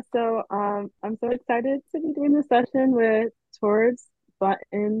 Yeah, so I'm so excited to be doing this session with Towards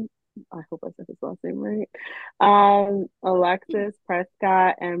Button. I hope I said his last name right. Alexis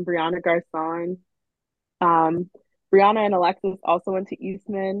Prescott and Brianna Garcon. Um, Brianna and Alexis also went to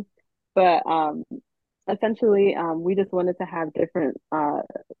Eastman, but essentially, we just wanted to have different,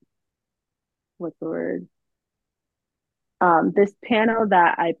 what's the word? This panel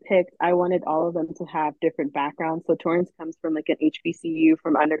that I picked, I wanted all of them to have different backgrounds. So Torrance comes from like an HBCU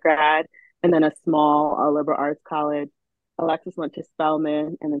from undergrad and then a small liberal arts college. Alexis went to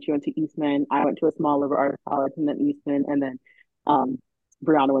Spelman and then she went to Eastman. I went to a small liberal arts college and then Eastman and then um,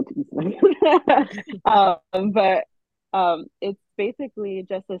 Brianna went to Eastman. But it's basically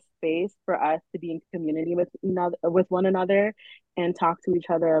just a space for us to be in community with one another and talk to each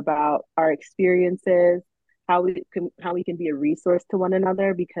other about our experiences, how we can be a resource to one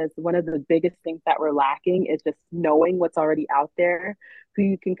another, because one of the biggest things that we're lacking is just knowing what's already out there, who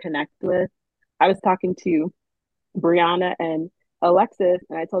you can connect with. I was talking to Brianna and Alexis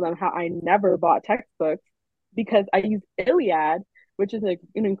and I told them how I never bought textbooks because I use Iliad, which is an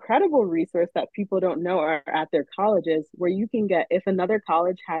incredible resource that people don't know are at their colleges, where you can get, if another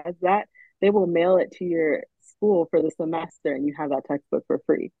college has that, they will mail it to your school for the semester and you have that textbook for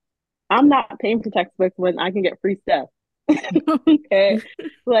free. I'm not paying for textbooks when I can get free stuff. Okay.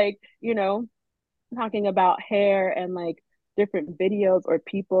 Like, talking about hair and like different videos or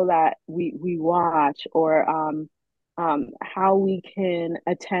people that we watch, or how we can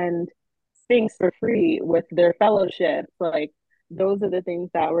attend things for free with their fellowships. Like, those are the things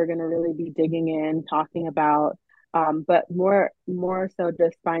that we're going to really be digging in, talking about. But more so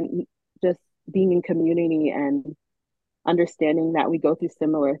just being in community and understanding that we go through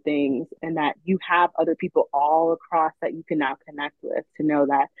similar things and that you have other people all across that you can now connect with, to know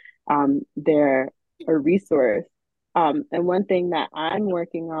that they're a resource. And one thing that I'm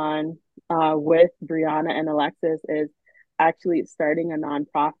working on with Brianna and Alexis is actually starting a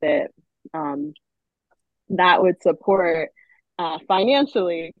nonprofit um, that would support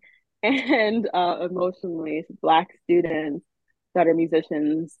financially and emotionally Black students that are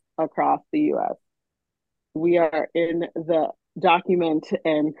musicians across the US. We are in the document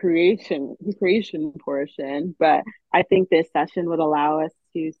and creation portion, but I think this session would allow us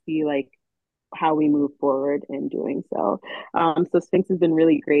to see like how we move forward in doing so. So Sphinx has been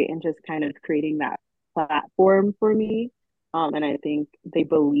really great in just kind of creating that platform for me. And I think they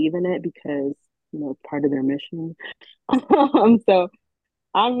believe in it because, it's part of their mission. So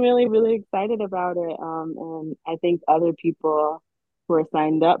I'm really, really excited about it. And I think other people who are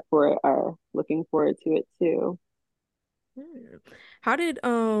signed up for it are looking forward to it too. Yeah. How did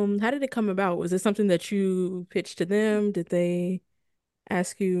it come about? Was it something that you pitched to them? Did they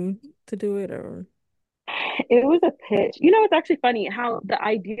ask you to do it or? It was a pitch. It's actually funny how the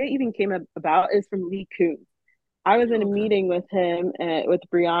idea even came about is from Lee Kuhn. I was in Oh, a okay. meeting with him and with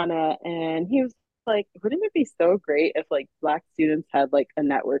Brianna, and he was like, "Wouldn't it be so great if like Black students had like a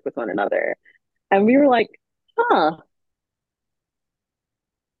network with one another?" And we were like, "Huh,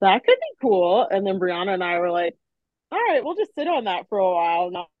 that could be cool." And then Brianna and I were like, "All right, we'll just sit on that for a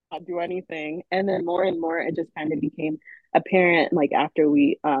while, not do anything." And then more and more, it just kind of became apparent, like after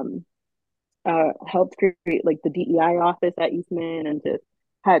we helped create like the DEI office at Eastman, and just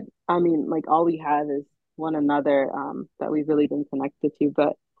had, I mean, like all we have is one another that we've really been connected to.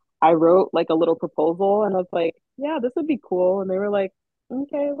 But I wrote like a little proposal and I was like, yeah, this would be cool. And they were like,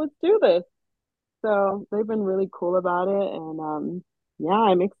 okay, let's do this. So they've been really cool about it. And yeah,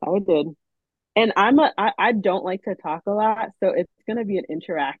 I'm excited. And I don't like to talk a lot. So it's going to be an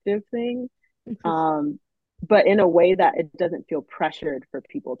interactive thing. Um, but in a way that it doesn't feel pressured for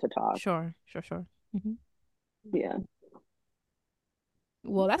people to talk. Sure, sure, sure. Hmm. Yeah.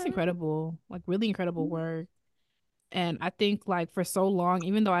 Well, that's Okay. incredible. Like really incredible work. And I think like for so long,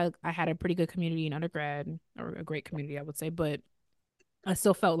 even though I had a pretty good community in undergrad, or a great community, I would say, but I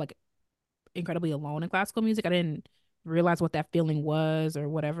still felt like incredibly alone in classical music. I didn't realize what that feeling was or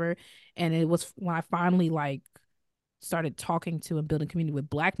whatever. And it was when I finally like started talking to and building community with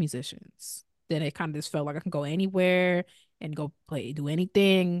Black musicians, then it kind of just felt like I can go anywhere and go play, do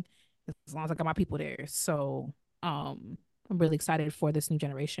anything as long as I got my people there. So I'm really excited for this new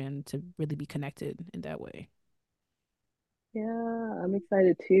generation to really be connected in that way. Yeah, I'm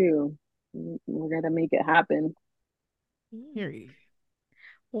excited too. We're gonna make it happen. Mm. Period.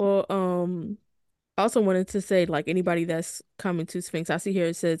 Well, I also wanted to say, like, anybody that's coming to Sphinx, I see here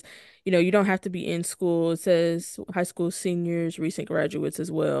it says, you don't have to be in school. It says high school seniors, recent graduates as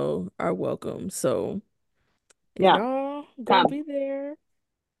well are welcome. So if Yeah, y'all gonna come. be there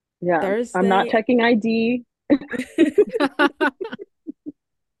Yeah, I'm not Thursday, checking ID.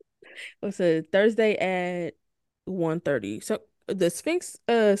 what's it, Thursday at 1:30. So the Sphinx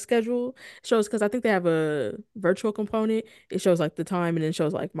schedule shows, because I think they have a virtual component. It shows like the time and then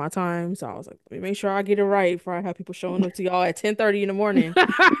shows like my time. So I was like, let me make sure I get it right before I have people showing up to y'all at 10:30 in the morning.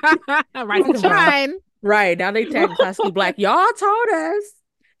 Rise and Talking about shine. right now they tag classically black. Y'all told us.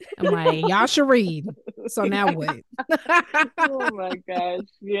 I'm like, y'all should read. So now what? Oh my gosh.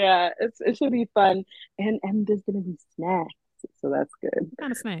 Yeah, it should be fun. And there's gonna be snacks. So that's good. What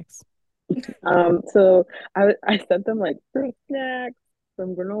kind of snacks? So I sent them like fruit snacks,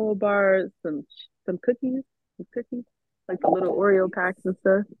 some granola bars, some cookies, like the little Oreo packs and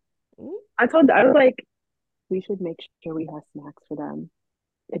stuff. I was like, we should make sure we have snacks for them.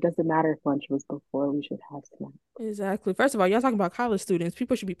 It doesn't matter if lunch was before, we should have snacks. Exactly. First of all, y'all talking about college students.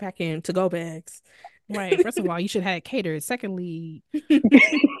 People should be packing to-go bags. Right. First of all, you should have it catered. Secondly,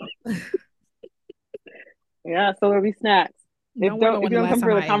 Yeah, so there'll be snacks. don't worry about If when you the don't last come time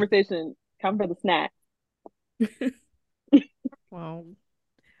for the I ate. conversation, come for the snack. Well,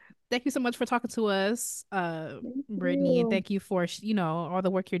 thank you so much for talking to us, Thank Brittney, and you. thank you for all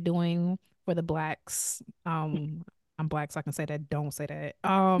the work you're doing for the blacks. I'm black, so I can say that. Don't say that.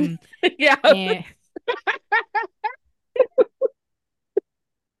 Yeah. And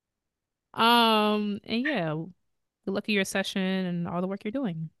and yeah, good luck at your session and all the work you're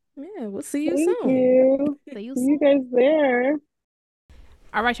doing. Yeah, we'll see you Thank soon. you. See you See you soon. guys there.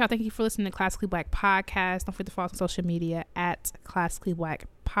 All right, y'all. Thank you for listening to Classically Black Podcast. Don't forget to follow us on social media at Classically Black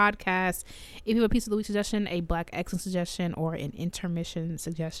Podcast. If you have a piece of the week suggestion, a Black excellence suggestion, or an intermission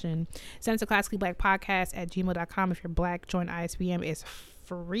suggestion, send it to classicallyblackpodcast@gmail.com. If you're Black, join ISBM. It's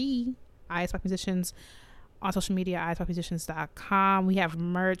free. IS Black Musicians on social media, isblackmusicians.com. We have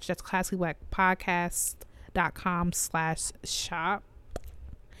merch. That's classicallyblackpodcast.com/shop.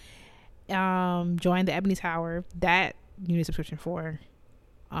 Join the Ebony Tower. That you need a subscription for.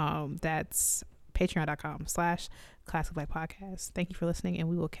 That's patreon.com/classic black podcast. Thank you for listening, and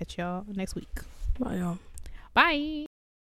we will catch y'all next week. Bye, y'all. Bye.